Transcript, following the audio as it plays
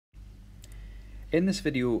In this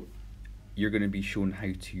video, you're going to be shown how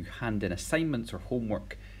to hand in assignments or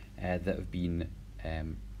homework that have been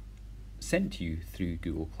sent to you through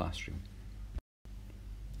Google Classroom.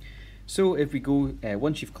 So if we go,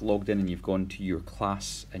 once you've logged in and you've gone to your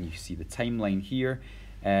class and you see the timeline here,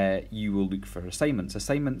 you will look for assignments.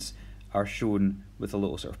 Assignments are shown with a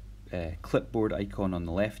little sort of clipboard icon on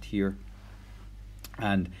the left here,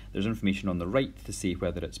 and there's information on the right to say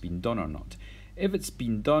whether it's been done or not. If it's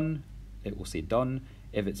been done, it will say done.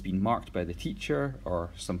 If it's been marked by the teacher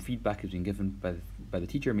or some feedback has been given by the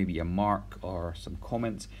teacher, maybe a mark or some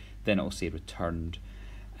comments, then it will say returned.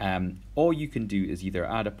 All you can do is either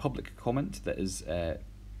add a public comment that is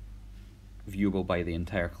viewable by the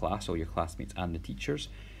entire class, all your classmates and the teachers,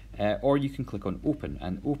 or you can click on open,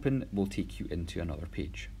 and open will take you into another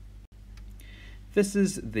page. This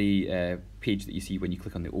is the page that you see when you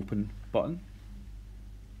click on the open button.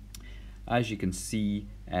 As you can see,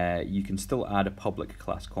 you can still add a public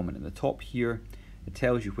class comment at the top here. It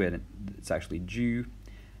tells you when it's actually due,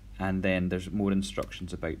 and then there's more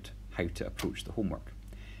instructions about how to approach the homework.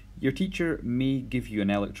 Your teacher may give you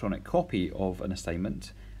an electronic copy of an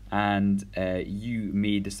assignment, and you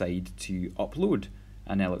may decide to upload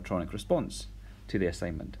an electronic response to the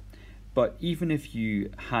assignment. But even if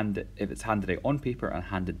if it's handed out on paper and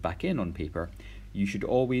handed back in on paper, you should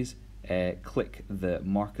always click the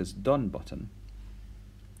mark as done button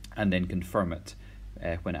and then confirm it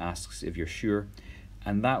when it asks if you're sure,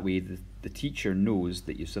 and that way the teacher knows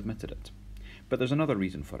that you've submitted it. But there's another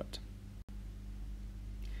reason for it.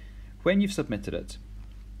 When you've submitted it,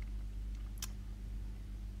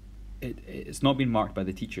 it's not been marked by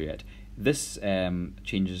the teacher yet. This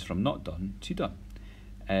changes from not done to done.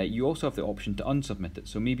 You also have the option to unsubmit it.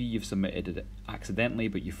 So maybe you've submitted it accidentally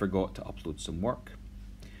but you forgot to upload some work.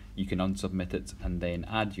 You can unsubmit it and then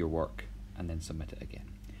add your work and then submit it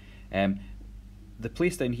again. The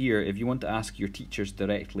place down here, if you want to ask your teachers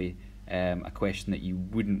directly a question that you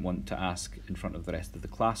wouldn't want to ask in front of the rest of the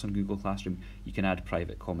class on Google Classroom, you can add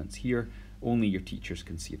private comments here. Only your teachers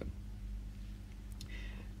can see them.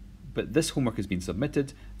 But this homework has been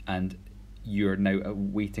submitted and you're now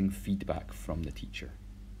awaiting feedback from the teacher.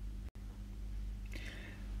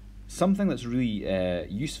 Something that's really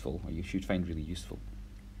useful, or you should find really useful,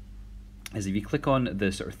 is if you click on the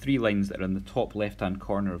sort of 3 lines that are in the top left-hand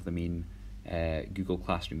corner of the main Google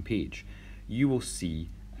Classroom page, you will see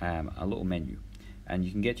a little menu, and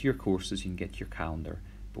you can get to your courses, you can get to your calendar,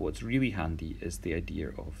 but what's really handy is the idea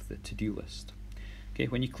of the to-do list. Okay,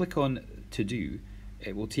 when you click on to do,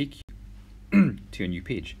 it will take you to a new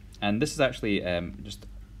page, and this is actually just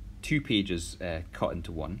 2 pages cut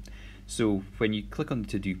into one. So when you click on the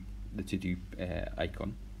to do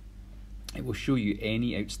icon, it will show you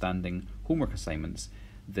any outstanding homework assignments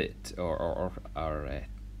that or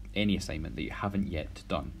any assignment that you haven't yet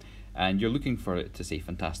done, and you're looking for it to say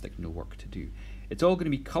fantastic, no work to do. It's all going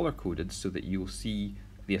to be color coded so that you'll see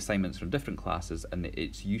the assignments from different classes, and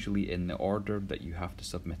it's usually in the order that you have to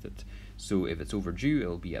submit it. So if it's overdue,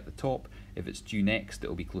 it'll be at the top. If it's due next,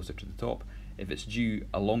 it'll be closer to the top. If it's due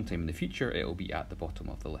a long time in the future, it'll be at the bottom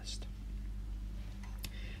of the list.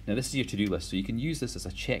 Now this is your to-do list, so you can use this as a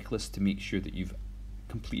checklist to make sure that you've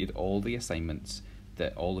completed all the assignments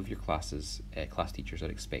that all of your class teachers are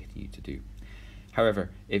expecting you to do. However,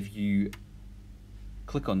 if you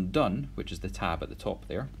click on Done, which is the tab at the top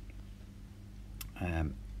there,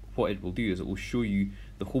 what it will do is it will show you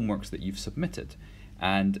the homeworks that you've submitted.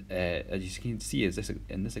 And as you can see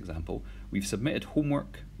in this example, we've submitted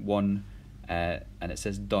homework 1 and it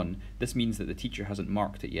says done. This means that the teacher hasn't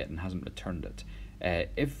marked it yet and hasn't returned it.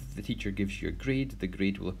 If the teacher gives you a grade, the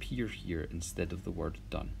grade will appear here instead of the word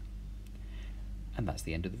done. And that's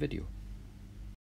the end of the video.